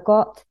 I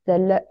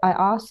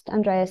asked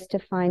Andreas to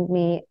find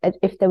me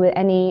if there were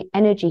any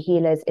energy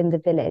healers in the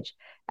village.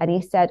 And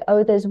he said,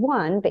 oh, there's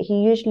one, but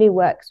he usually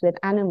works with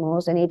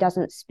animals and he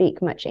doesn't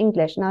speak much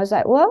English. And I was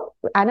like, well,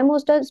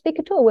 animals don't speak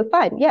at all. We're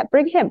fine. Yeah,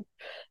 bring him.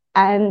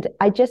 And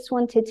I just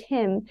wanted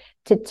him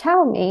to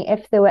tell me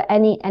if there were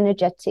any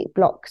energetic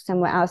blocks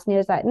somewhere else. And he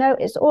was like, no,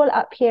 it's all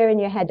up here in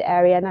your head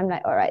area. And I'm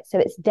like, all right, so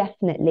it's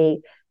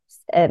definitely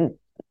the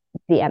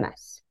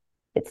MS.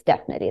 it's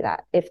definitely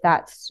that. If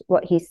that's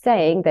what he's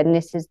saying, then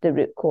this is the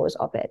root cause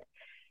of it.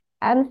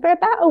 And for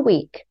about a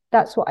week,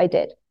 that's what I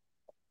did.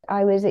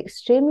 I was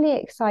extremely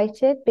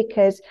excited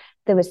because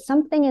there was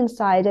something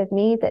inside of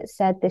me that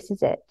said, this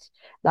is it.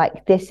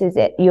 Like, this is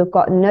it. You've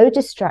got no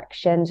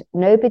distractions.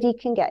 Nobody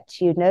can get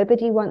to you.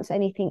 Nobody wants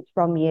anything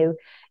from you.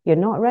 You're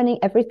not running.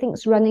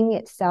 Everything's running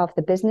itself.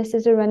 The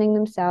businesses are running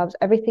themselves.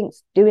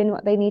 Everything's doing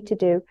what they need to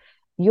do.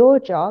 Your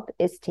job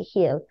is to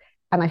heal.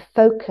 And I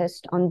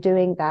focused on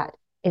doing that.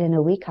 And in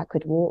a week, I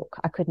could walk.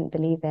 I couldn't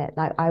believe it.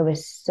 Like, I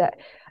was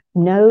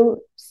no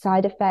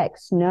side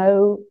effects,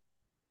 no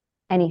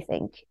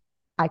anything.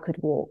 I could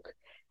walk.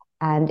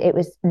 And it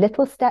was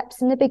little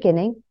steps in the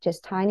beginning,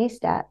 just tiny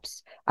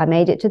steps. I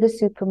made it to the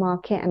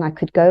supermarket and I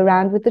could go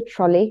around with the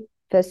trolley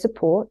for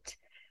support.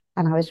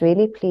 And I was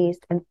really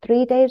pleased. And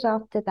 3 days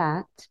after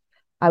that,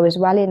 I was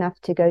well enough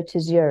to go to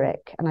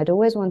Zurich. And I'd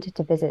always wanted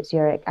to visit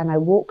Zurich. And I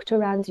walked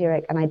around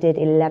Zurich and I did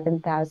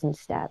 11,000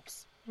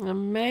 steps.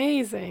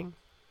 Amazing.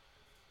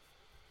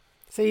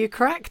 So you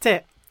cracked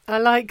it. I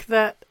like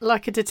that,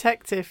 like a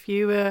detective,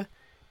 you were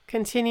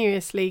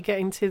continuously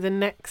getting to the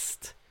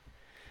next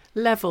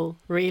level,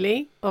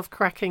 really, of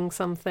cracking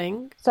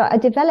something. So I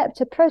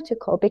developed a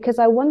protocol because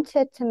I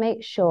wanted to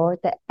make sure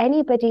that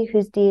anybody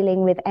who's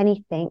dealing with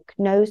anything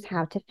knows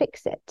how to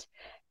fix it.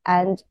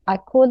 And I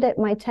called it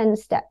my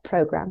 10-step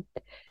program.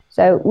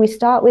 So we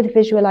start with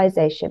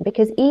visualization,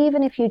 because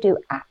even if you do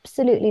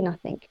absolutely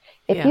nothing,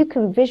 if you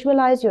can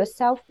visualize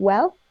yourself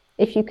well,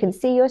 if you can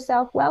see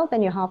yourself well,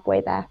 then you're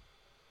halfway there.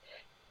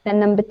 Then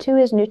number 2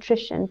 is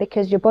nutrition,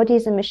 because your body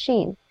is a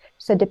machine.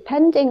 So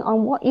depending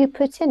on what you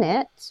put in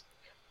it,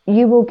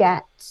 you will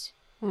get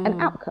an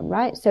outcome,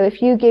 right? So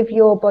if you give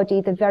your body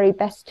the very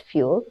best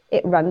fuel,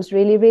 it runs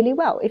really, really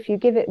well. If you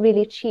give it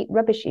really cheap,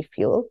 rubbishy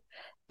fuel,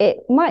 it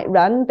might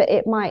run, but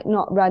it might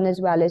not run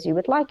as well as you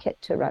would like it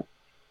to run.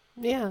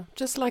 Yeah,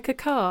 just like a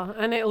car,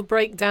 and it'll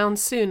break down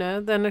sooner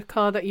than a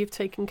car that you've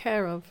taken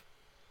care of.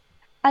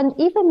 And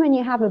even when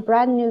you have a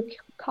brand new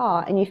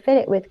car and you fill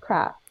it with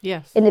crap,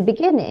 yes, in the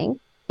beginning,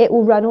 it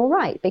will run all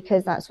right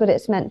because that's what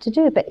it's meant to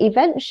do. But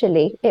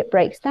eventually it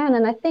breaks down.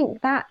 And I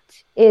think that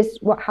is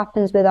what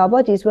happens with our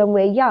bodies when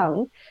we're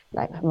young,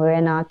 like when we're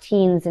in our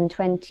teens and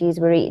 20s,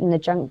 we're eating the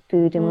junk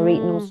food and we're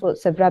eating all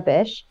sorts of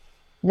rubbish.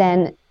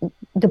 Then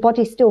the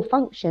body still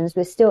functions.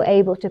 We're still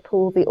able to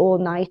pull the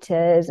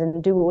all-nighters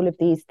and do all of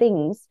these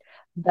things.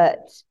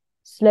 But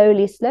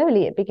slowly,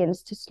 it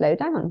begins to slow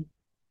down.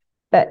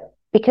 But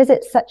because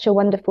it's such a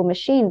wonderful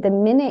machine, the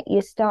minute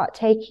you start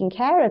taking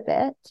care of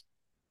it,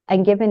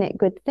 and giving it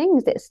good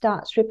things, it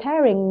starts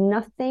repairing.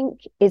 Nothing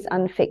is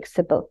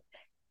unfixable.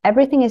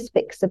 Everything is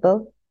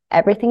fixable.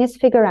 Everything is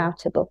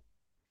figure-outable.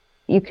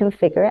 You can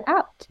figure it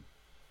out.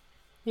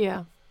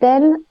 Yeah.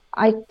 Then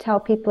I tell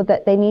people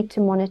that they need to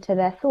monitor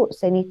their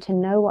thoughts. They need to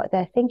know what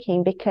they're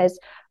thinking, because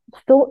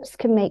thoughts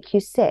can make you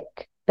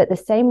sick. But the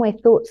same way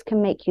thoughts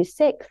can make you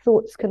sick,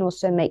 thoughts can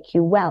also make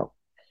you well.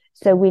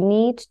 So we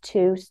need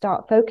to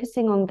start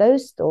focusing on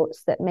those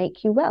thoughts that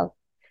make you well.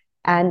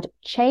 And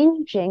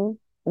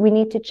we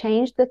need to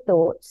change the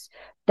thoughts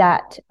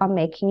that are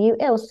making you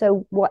ill.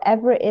 So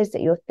whatever it is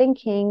that you're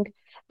thinking,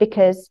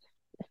 because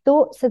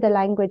thoughts are the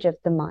language of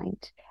the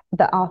mind,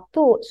 but our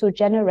thoughts will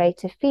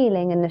generate a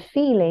feeling, and the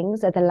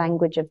feelings are the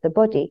language of the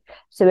body.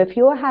 So if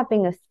you're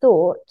having a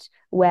thought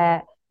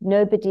where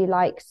nobody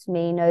likes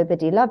me,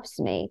 nobody loves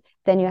me,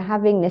 then you're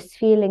having this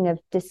feeling of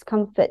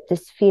discomfort,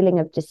 this feeling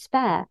of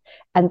despair,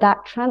 and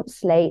that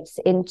translates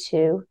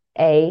into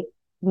a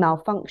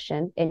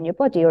malfunction in your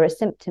body or a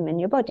symptom in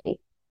your body.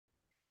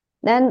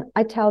 Then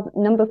I tell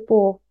number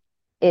 4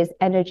 is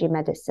energy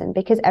medicine,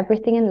 because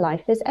everything in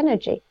life is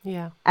energy.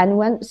 Yeah. And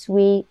once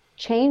we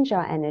change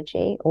our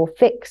energy or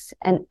fix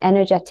an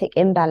energetic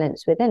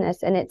imbalance within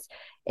us, and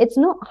it's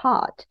not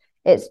hard,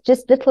 it's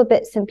just little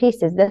bits and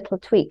pieces, little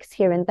tweaks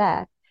here and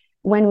there.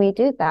 When we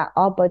do that,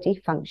 our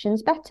body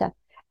functions better.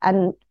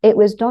 And it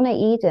was Donna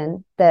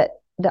Eden that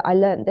I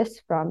learned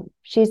this from.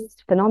 She's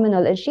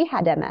phenomenal, and she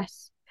had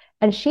MS,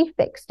 and she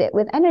fixed it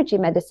with energy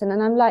medicine.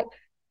 And I'm like,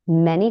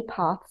 many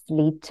paths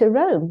lead to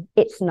Rome.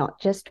 It's not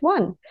just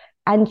one.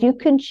 And you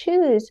can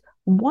choose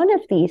one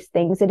of these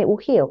things and it will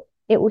heal.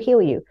 It will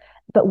heal you.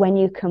 But when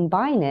you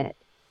combine it,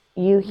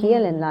 you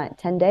heal in like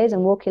 10 days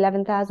and walk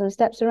 11,000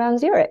 steps around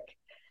Zurich.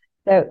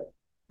 So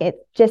it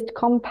just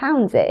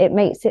compounds it. It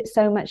makes it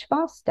so much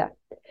faster.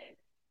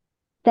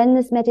 Then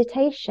there's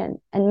meditation.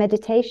 And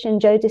meditation,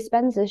 Joe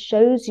Dispenza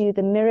shows you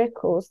the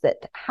miracles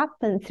that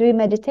happen through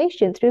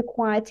meditation, through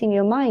quieting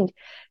your mind,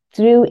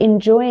 through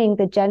enjoying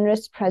the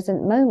generous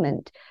present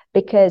moment.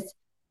 Because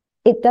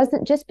it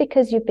doesn't, just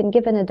because you've been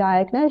given a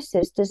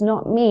diagnosis does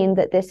not mean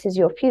that this is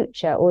your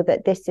future or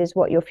that this is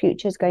what your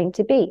future is going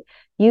to be.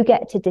 You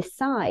get to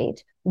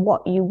decide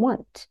what you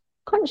want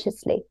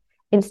consciously.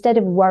 Instead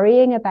of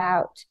worrying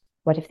about,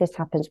 what if this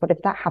happens? What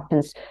if that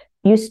happens?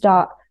 You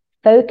start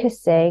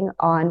focusing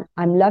on,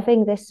 I'm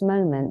loving this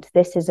moment.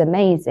 This is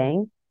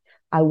amazing.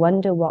 I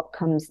wonder what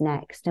comes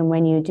next. And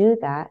when you do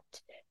that,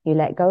 you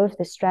let go of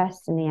the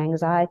stress and the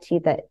anxiety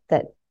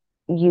that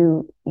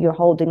you're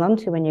holding on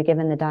to when you're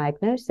given the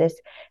diagnosis,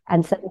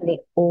 and suddenly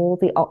all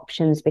the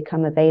options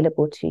become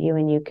available to you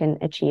and you can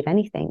achieve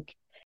anything.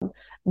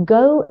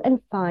 Go and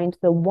find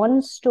the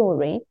one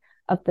story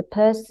of the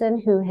person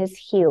who has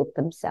healed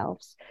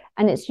themselves.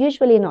 And it's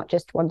usually not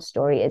just one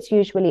story, it's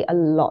usually a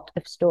lot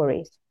of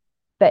stories.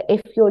 But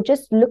if you're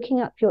just looking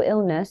up your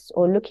illness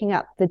or looking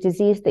up the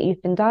disease that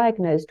you've been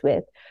diagnosed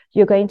with,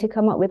 you're going to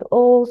come up with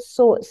all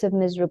sorts of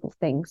miserable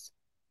things.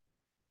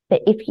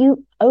 But if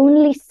you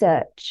only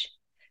search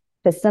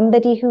for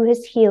somebody who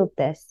has healed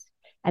this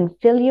and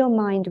fill your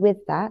mind with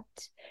that,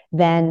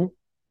 then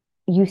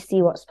you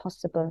see what's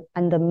possible.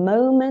 And the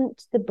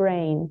moment the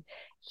brain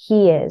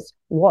hears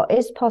what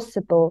is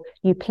possible,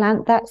 you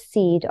plant that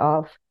seed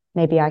of,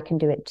 maybe I can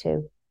do it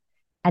too.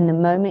 And the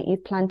moment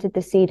you've planted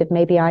the seed of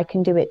maybe I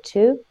can do it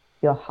too,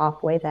 you're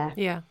halfway there.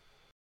 Yeah.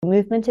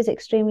 Movement is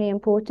extremely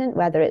important,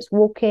 whether it's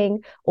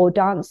walking or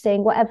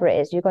dancing, whatever it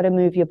is, you've got to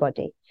move your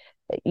body.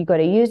 You've got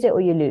to use it or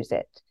you lose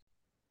it.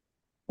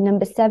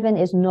 Number 7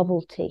 is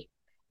novelty.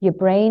 Your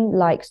brain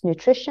likes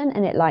nutrition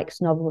and it likes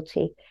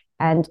novelty.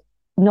 And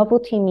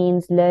novelty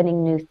means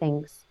learning new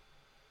things.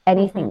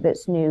 Anything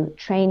that's new,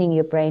 training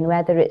your brain,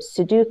 whether it's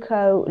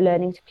Sudoku,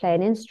 learning to play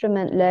an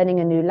instrument, learning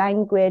a new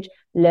language,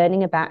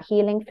 learning about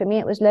healing. For me,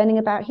 it was learning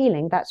about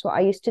healing. That's what I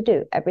used to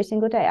do every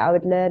single day. I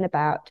would learn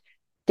about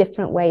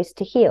different ways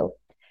to heal.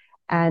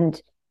 And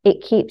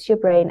it keeps your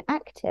brain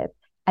active.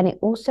 And it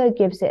also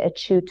gives it a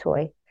chew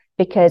toy,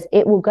 because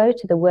it will go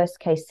to the worst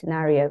case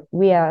scenario.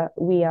 We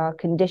are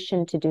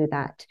conditioned to do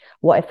that.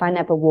 What if I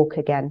never walk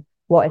again?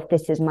 What if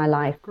this is my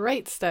life?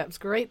 Great steps,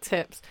 great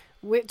tips.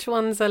 Which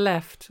ones are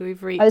left?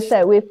 We've reached. Oh,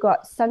 so we've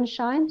got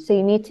sunshine. So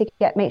you need to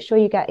make sure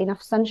you get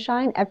enough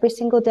sunshine every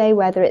single day,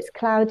 whether it's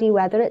cloudy,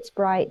 whether it's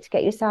bright.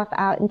 Get yourself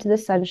out into the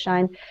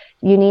sunshine.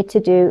 You need to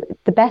do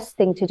the best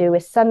thing to do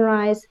is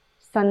sunrise,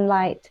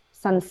 sunlight,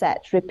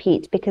 sunset,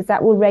 repeat, because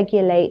that will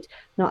regulate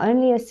not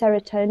only your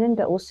serotonin,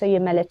 but also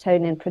your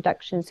melatonin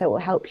production. So it will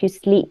help you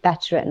sleep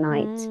better at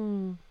night.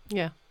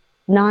 Yeah.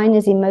 9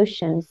 is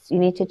emotions. You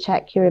need to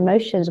check your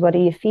emotions. What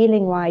are you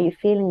feeling? Why are you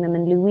feeling them?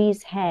 And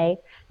Louise Hay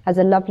has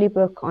a lovely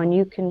book on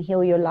You Can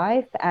Heal Your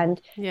Life.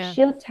 And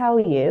she'll tell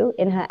you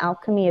in her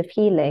Alchemy of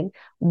Healing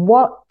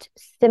what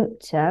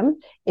symptom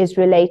is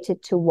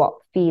related to what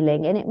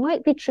feeling. And it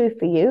might be true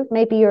for you.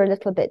 Maybe you're a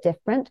little bit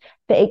different,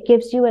 but it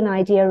gives you an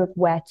idea of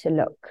where to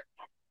look.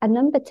 And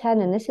number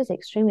 10, and this is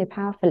extremely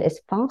powerful, is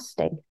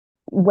fasting.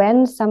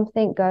 When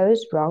something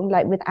goes wrong,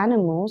 like with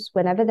animals,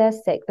 whenever they're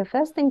sick, the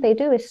first thing they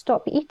do is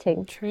stop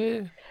eating.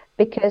 True.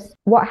 Because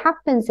what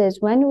happens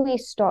is when we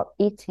stop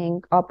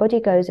eating, our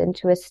body goes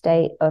into a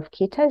state of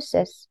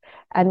ketosis.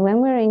 And when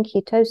we're in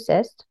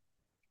ketosis,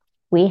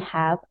 we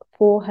have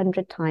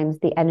 400 times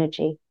the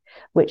energy,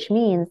 which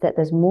means that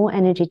there's more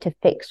energy to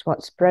fix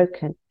what's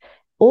broken.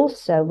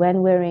 Also,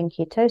 when we're in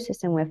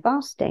ketosis and we're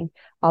fasting,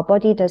 our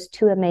body does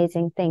 2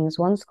 amazing things.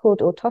 One's called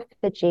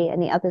autophagy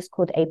and the other's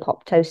called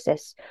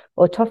apoptosis.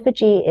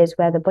 Autophagy is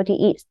where the body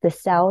eats the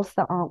cells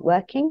that aren't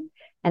working,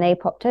 and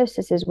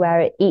apoptosis is where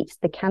it eats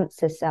the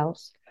cancer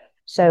cells.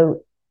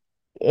 So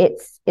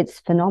it's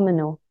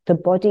phenomenal. The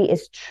body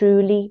is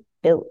truly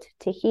built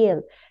to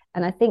heal.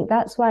 And I think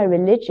that's why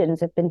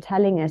religions have been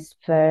telling us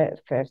for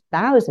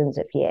thousands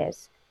of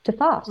years to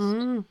fast.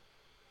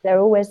 They're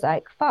always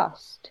like,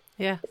 fast.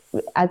 Yes.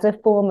 As a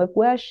form of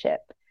worship.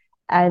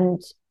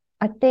 And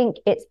I think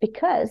it's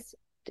because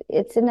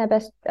it's in their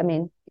best, I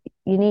mean,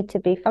 you need to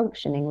be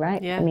functioning,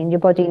 right? Yeah. I mean,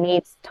 your body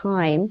needs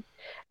time.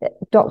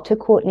 Dr.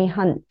 Courtney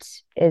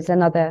Hunt is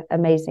another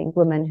amazing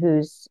woman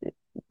who's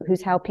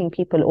helping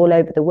people all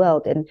over the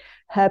world. And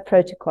her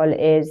protocol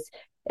is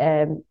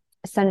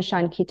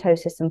sunshine,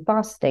 ketosis, and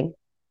fasting,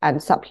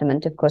 and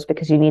supplement, of course,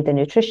 because you need the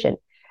nutrition.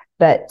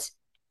 But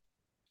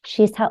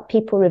she's helped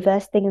people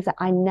reverse things that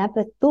I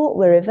never thought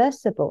were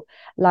reversible,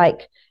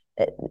 like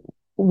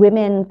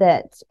women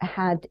that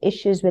had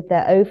issues with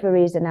their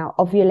ovaries are now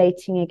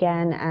ovulating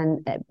again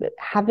and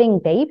having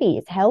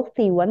babies,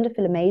 healthy,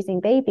 wonderful, amazing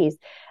babies.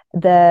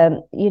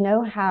 You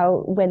know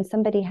how when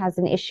somebody has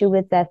an issue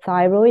with their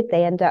thyroid,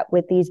 they end up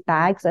with these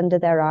bags under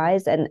their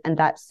eyes and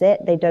that's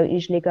it. They don't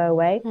usually go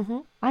away.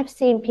 I've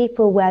seen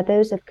people where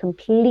those have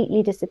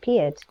completely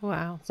disappeared.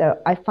 Wow. So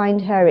I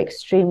find her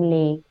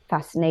extremely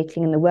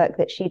fascinating, and the work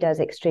that she does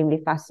extremely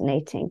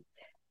fascinating.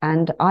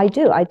 And I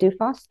do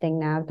fasting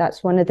now.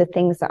 That's one of the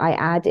things that I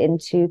add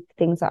into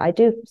things that I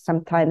do.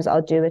 Sometimes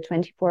I'll do a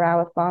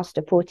 24-hour fast,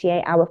 a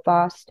 48-hour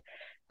fast.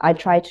 I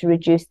try to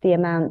reduce the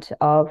amount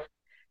of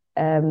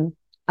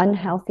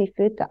unhealthy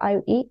food that I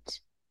eat,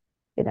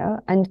 you know,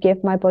 and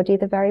give my body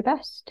the very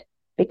best,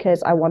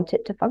 because I want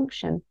it to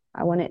function.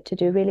 I want it to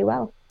do really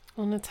well.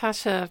 Well,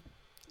 Natasha,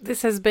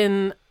 this has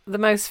been the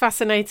most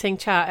fascinating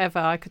chat ever.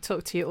 I could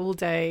talk to you all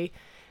day.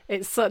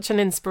 It's such an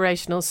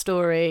inspirational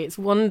story. It's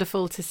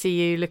wonderful to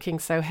see you looking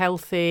so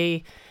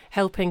healthy,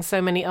 helping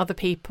so many other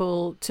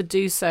people to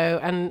do so.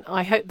 And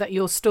I hope that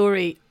your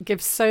story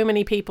gives so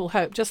many people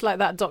hope, just like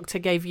that doctor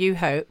gave you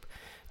hope,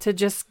 to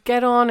just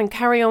get on and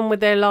carry on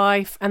with their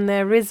life. And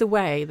there is a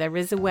way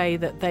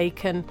that they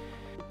can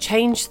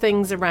change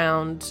things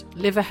around,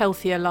 live a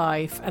healthier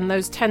life. And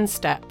those 10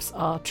 steps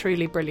are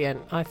truly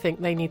brilliant. I think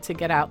they need to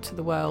get out to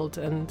the world.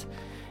 And,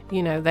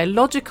 you know, they're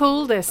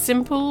logical, they're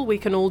simple, we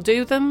can all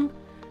do them.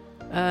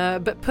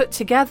 But put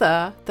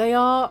together, they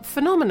are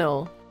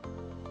phenomenal.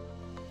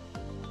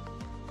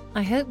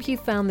 I hope you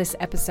found this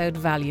episode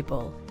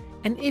valuable.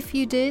 And if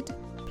you did,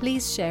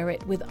 please share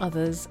it with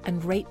others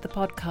and rate the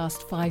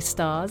podcast 5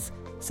 stars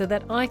so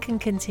that I can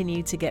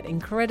continue to get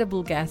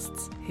incredible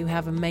guests who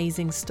have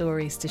amazing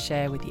stories to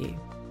share with you.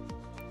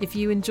 If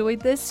you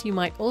enjoyed this, you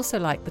might also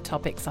like the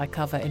topics I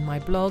cover in my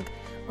blog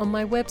on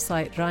my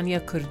website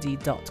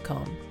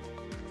raniakurdi.com.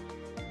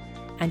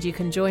 And you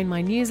can join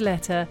my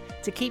newsletter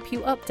to keep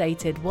you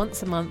updated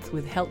once a month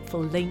with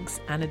helpful links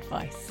and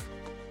advice.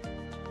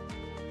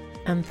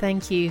 And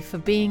thank you for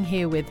being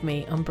here with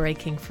me on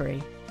Breaking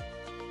Free.